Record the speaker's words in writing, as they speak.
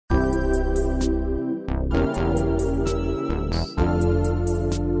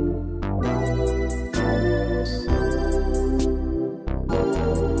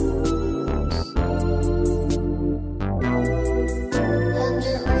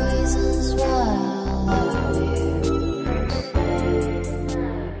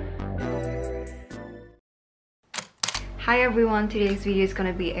everyone, today's video is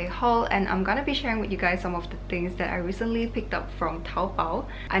gonna be a haul and I'm gonna be sharing with you guys some of the things that I recently picked up from Taobao.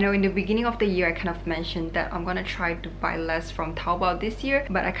 I know in the beginning of the year I kind of mentioned that I'm gonna try to buy less from Taobao this year,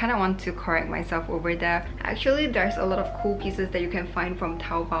 but I kind of want to correct myself over there. Actually, there's a lot of cool pieces that you can find from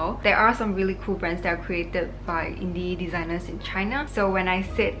Taobao. There are some really cool brands that are created by indie designers in China. So when I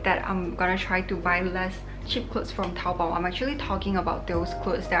said that I'm gonna try to buy less cheap clothes from Taobao, I'm actually talking about those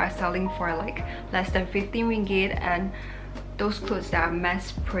clothes that are selling for like less than 15 ringgit and those clothes that are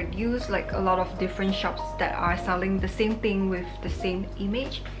mass produced, like a lot of different shops that are selling the same thing with the same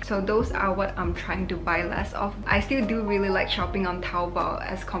image. So those are what I'm trying to buy less of. I still do really like shopping on Taobao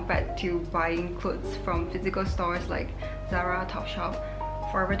as compared to buying clothes from physical stores like Zara,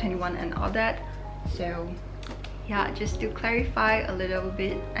 Topshop, Forever 21 and all that. So yeah, just to clarify a little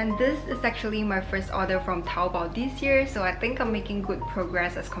bit. And this is actually my first order from Taobao this year, so I think I'm making good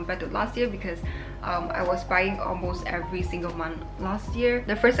progress as compared to last year because I was buying almost every single month last year.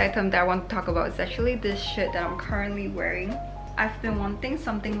 The first item that I want to talk about is actually this shirt that I'm currently wearing. I've been wanting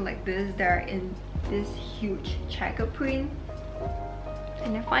something like this that are in this huge checker print,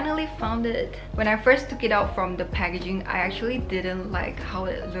 and I finally found it. When I first took it out from the packaging, I actually didn't like how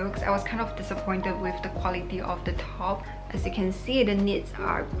it looks. I was kind of disappointed with the quality of the top. As you can see, the knits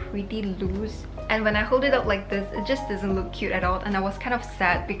are pretty loose, and when I hold it up like this, it just doesn't look cute at all, and I was kind of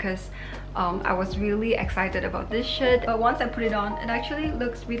sad because I was really excited about this shirt, but once I put it on, it actually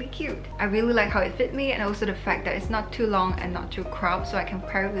looks really cute. I really like how it fit me, and also the fact that it's not too long and not too cropped, so I can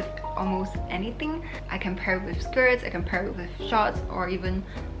pair it with almost anything. I can pair it with skirts, I can pair it with shorts, or even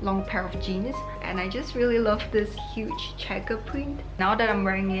long pair of jeans, and I just really love this huge checker print. Now that I'm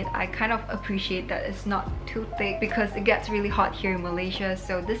wearing it, I kind of appreciate that it's not too thick because it gets really hot here in Malaysia,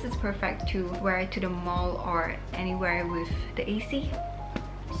 so this is perfect to wear to the mall or anywhere with the AC.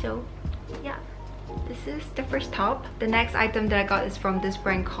 So yeah, this is the first top. The next item that I got is from this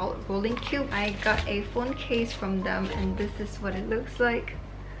brand called Rolling Cube. I got a phone case from them and this is what it looks like.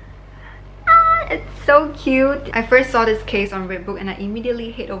 It's so cute. I first saw this case on Redbook and I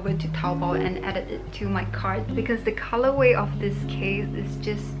immediately head over to Taobao and added it to my cart because the colorway of this case is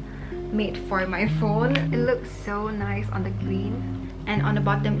just made for my phone. It looks so nice on the green, and on the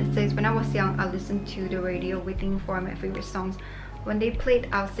bottom it says, "When I was young, I listened to the radio waiting for my favorite songs. When they played,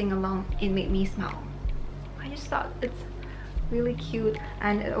 I'll sing along. It made me smile." I just thought it's really cute,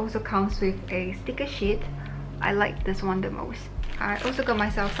 and it also comes with a sticker sheet. I like this one the most. I also got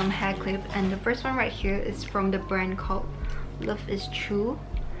myself some hair clips, and the first one right here is from the brand called Love is True.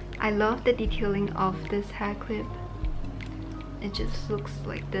 I love the detailing of this hair clip. It just looks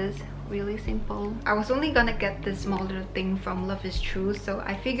like this, really simple. I was only gonna get this small little thing from Love is True, so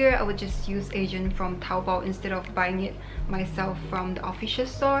I figured I would just use agent from Taobao instead of buying it myself from the official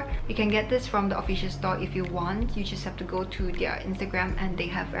store. You can get this from the official store if you want. You just have to go to their Instagram and they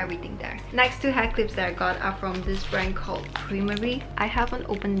have everything there. Next two hair clips that I got are from this brand called Creamery. I haven't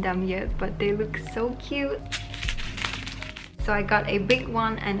opened them yet, but they look so cute. So I got a big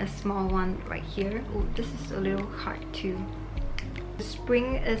one and a small one right here. Oh, this is a little hard too. The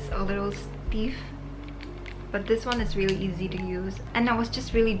spring is a little stiff, but this one is really easy to use, and I was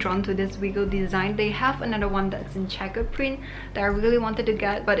just really drawn to this wiggle design. They have another one that's in checker print that I really wanted to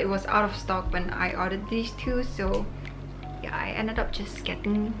get, but it was out of stock when I ordered these two, so yeah, I ended up just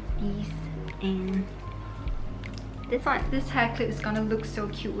getting these. And this one, this hair clip is gonna look so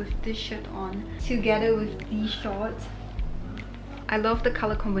cute with this shirt on together with these shorts. I love the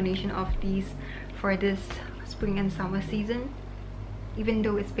color combination of these for this spring and summer season, even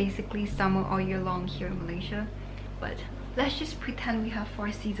though it's basically summer all year long here in Malaysia. But let's just pretend we have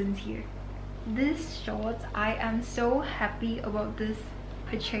 4 seasons here. This shorts, I am so happy about this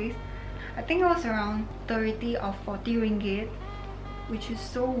purchase. I think it was around 30 or 40 ringgit, which is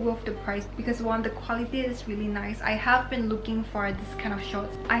so worth the price because one, the quality is really nice. I have been looking for this kind of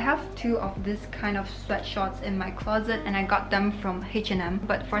shorts. I have 2 of this kind of sweatshorts in my closet and I got them from H&M,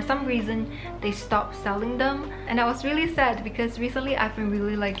 but for some reason they stopped selling them, and I was really sad because recently I've been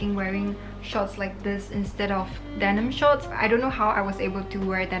really liking wearing shorts like this instead of denim shorts. I don't know how I was able to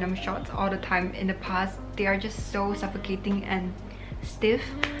wear denim shorts all the time in the past. They are just so suffocating and stiff.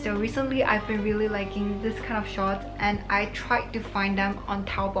 So recently I've been really liking this kind of shorts, and I tried to find them on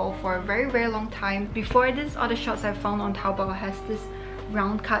Taobao for a very long time. Before this, all the shorts I found on Taobao has this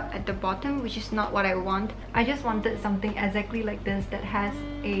round cut at the bottom, which is not what I want. I just wanted something exactly like this that has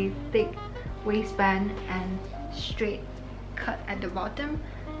a thick waistband and straight cut at the bottom.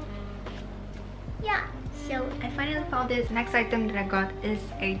 Yeah, so I finally found this. Next item that I got is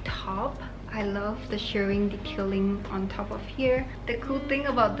a top. I love the shirring detailing on top of here. The cool thing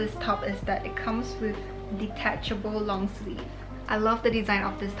about this top is that it comes with detachable long sleeve. I love the design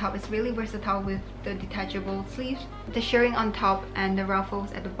of this top. It's really versatile with the detachable sleeves. The shirring on top and the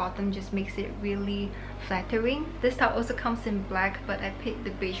ruffles at the bottom just makes it really flattering. This top also comes in black, but I picked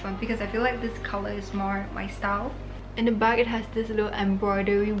the beige one because I feel like this color is more my style. In the back it has this little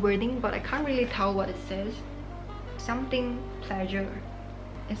embroidery wording, but I can't really tell what it says. Something pleasure.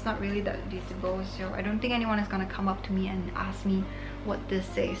 It's not really that visible, so I don't think anyone is gonna come up to me and ask me what this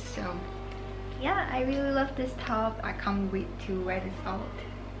says. So yeah, I really love this top. I can't wait to wear this out.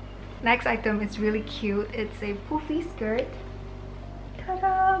 Next item is really cute. It's a poofy skirt.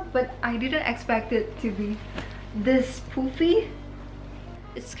 Ta-da! But I didn't expect it to be this poofy.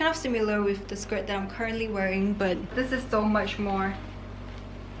 It's kind of similar with the skirt that I'm currently wearing, but this is so much more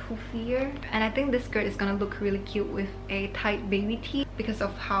poofier. And I think this skirt is gonna look really cute with a tight baby tee because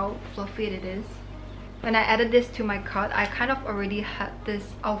of how fluffy it is. When I added this to my cart, I kind of already had this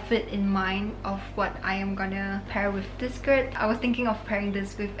outfit in mind of what I am gonna pair with this skirt. I was thinking of pairing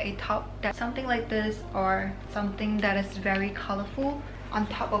this with a top that's something like this or something that is very colorful. On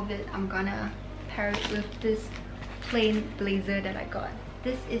top of it, I'm gonna pair it with this plain blazer that I got.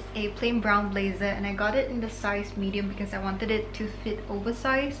 This is a plain brown blazer and I got it in the size medium because I wanted it to fit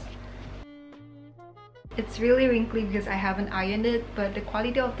oversized. It's really wrinkly because I haven't ironed it, but the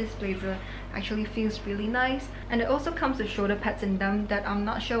quality of this blazer actually feels really nice. And it also comes with shoulder pads in them that I'm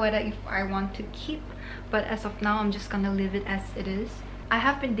not sure whether if I want to keep, but as of now I'm just gonna leave it as it is. I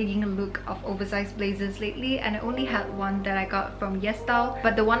have been digging a look of oversized blazers lately, and I only had one that I got from YesStyle,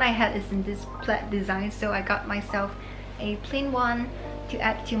 but the one I had is in this plaid design, so I got myself a plain one to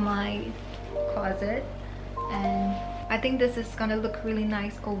add to my closet. And I think this is gonna look really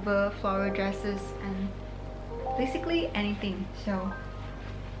nice over floral dresses and basically anything. So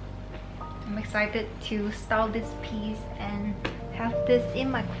I'm excited to style this piece and have this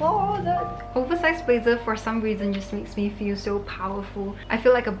in my closet. Oversized blazer for some reason just makes me feel so powerful. I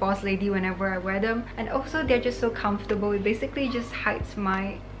feel like a boss lady whenever I wear them, and also they're just so comfortable. It basically just hides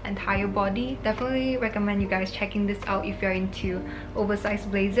my entire body. Definitely recommend you guys checking this out if you're into oversized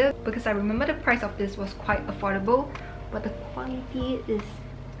blazer, because I remember the price of this was quite affordable, but the quality is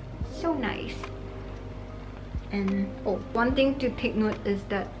so nice. And oh, one thing to take note is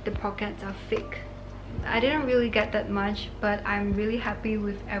that the pockets are fake. I didn't really get that much, but I'm really happy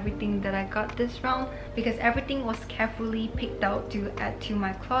with everything that I got this round because everything was carefully picked out to add to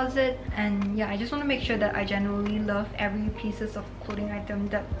my closet. And yeah, I just want to make sure that I genuinely love every pieces of clothing item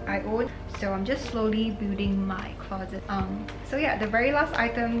that I own. So I'm just slowly building my closet. So yeah, the very last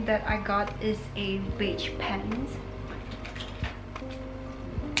item that I got is a beige pants.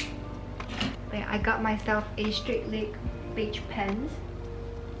 Yeah, I got myself a straight leg beige pants.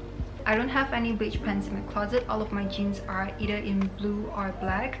 I don't have any beige pants in my closet. All of my jeans are either in blue or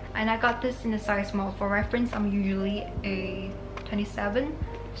black, and I got this in a size small. For reference, I'm usually a 27,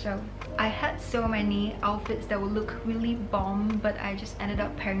 so I had so many outfits that would look really bomb, but I just ended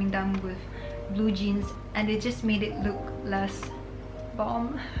up pairing them with blue jeans and it just made it look less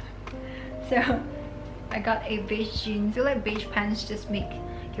bomb. So I got a beige jeans. I feel like beige pants just make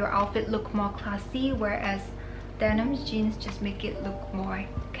your outfit look more classy, whereas denim jeans just make it look more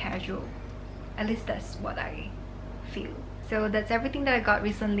casual. At least that's what I feel. So that's everything that I got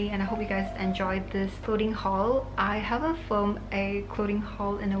recently, and I hope you guys enjoyed this clothing haul. I haven't filmed a clothing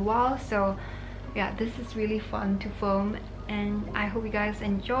haul in a while, so yeah, this is really fun to film and I hope you guys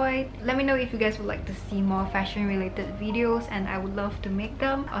enjoyed. Let me know if you guys would like to see more fashion related videos, and I would love to make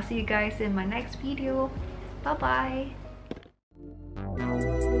them. I'll see you guys in my next video. Bye bye.